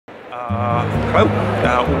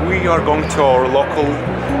Hello, we are going to our local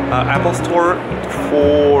Apple store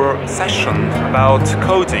for a session about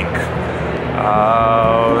coding.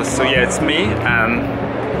 So yeah, it's me and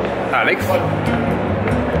Alex.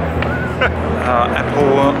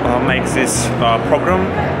 Apple makes this program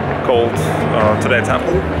called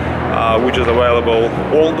TodayAtApple, which is available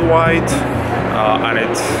worldwide, and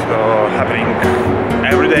it's happening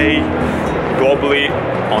every day globally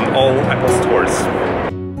on all Apple stores.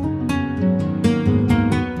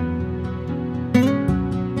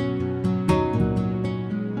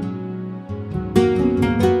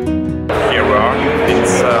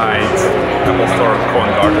 Apple Store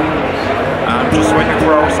Covent Garden. I'm just waiting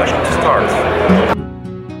for our session to start.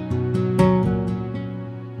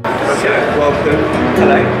 So, welcome.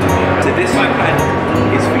 Hello. So this iPad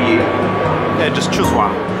is for you. Yeah, just choose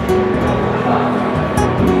one.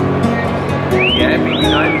 Yeah,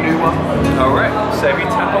 BB9, new one. Alright, so if you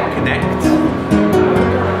tap on connect,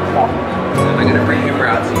 and I'm going to bring your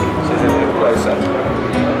browser to you, so it's a little closer.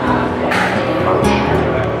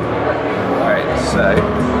 Alright, so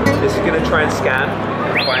this is going to try and scan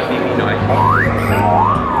and find BB9.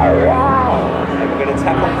 I'm going to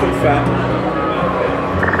tap on confirm.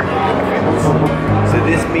 So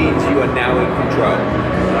this means you are now in control.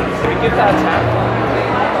 So we give that a tap.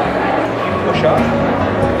 You push up.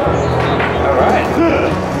 Alright.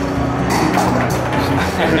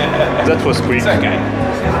 That was quick. It's okay.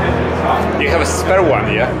 You have a spare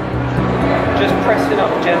one, yeah? Just press it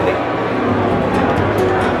up gently.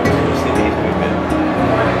 You see these movements?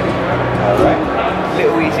 Alright. A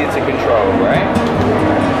little easier to control, right?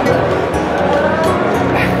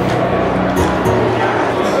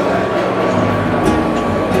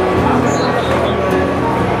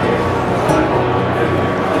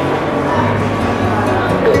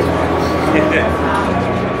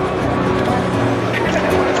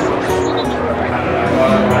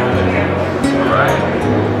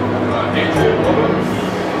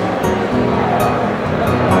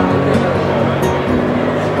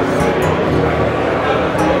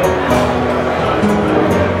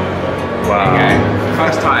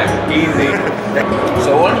 Easy.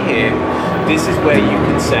 So on here, this is where you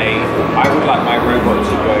can say, I would like my robot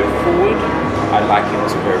to go forward, I'd like him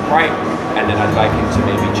to go right, and then I'd like him to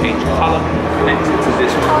maybe change colour, connected to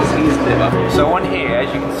this one because he's liver. So on here, as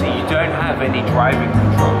you can see, you don't have any driving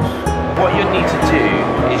controls. What you need to do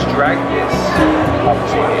is drag this up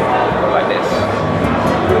to here, like this.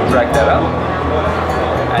 Drag that up,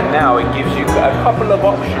 and now it gives you a couple of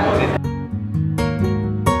options.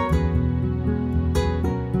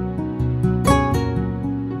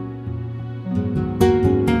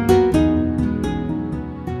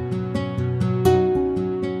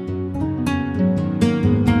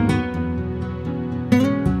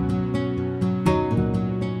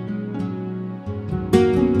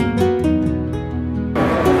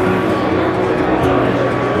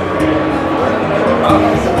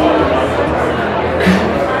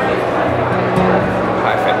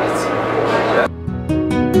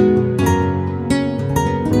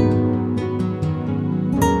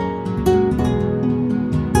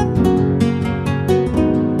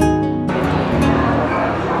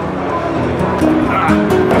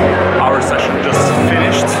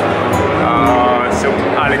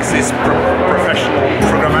 Is professional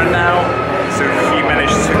programmer now, so he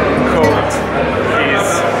managed to code his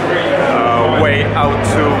way out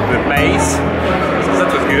to the base, so that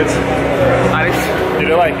was good. Alex, did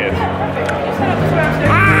you like it?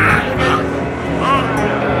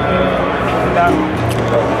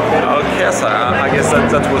 Okay, so I guess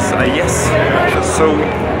that was a yes. So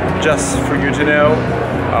just for you to know,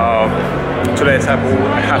 TodayAtApple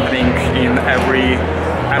happening in every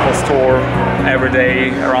Apple store every day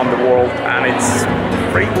around the world, and it's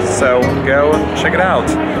free, so go and check it out.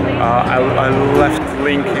 I left the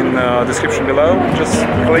link in the description below. Just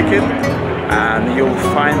click it and you'll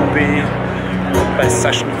find the best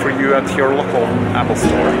session for you at your local Apple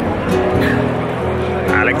store.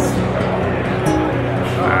 Alex,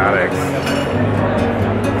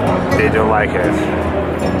 did you like it?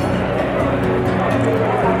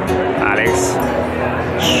 Alex,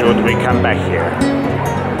 should we come back here?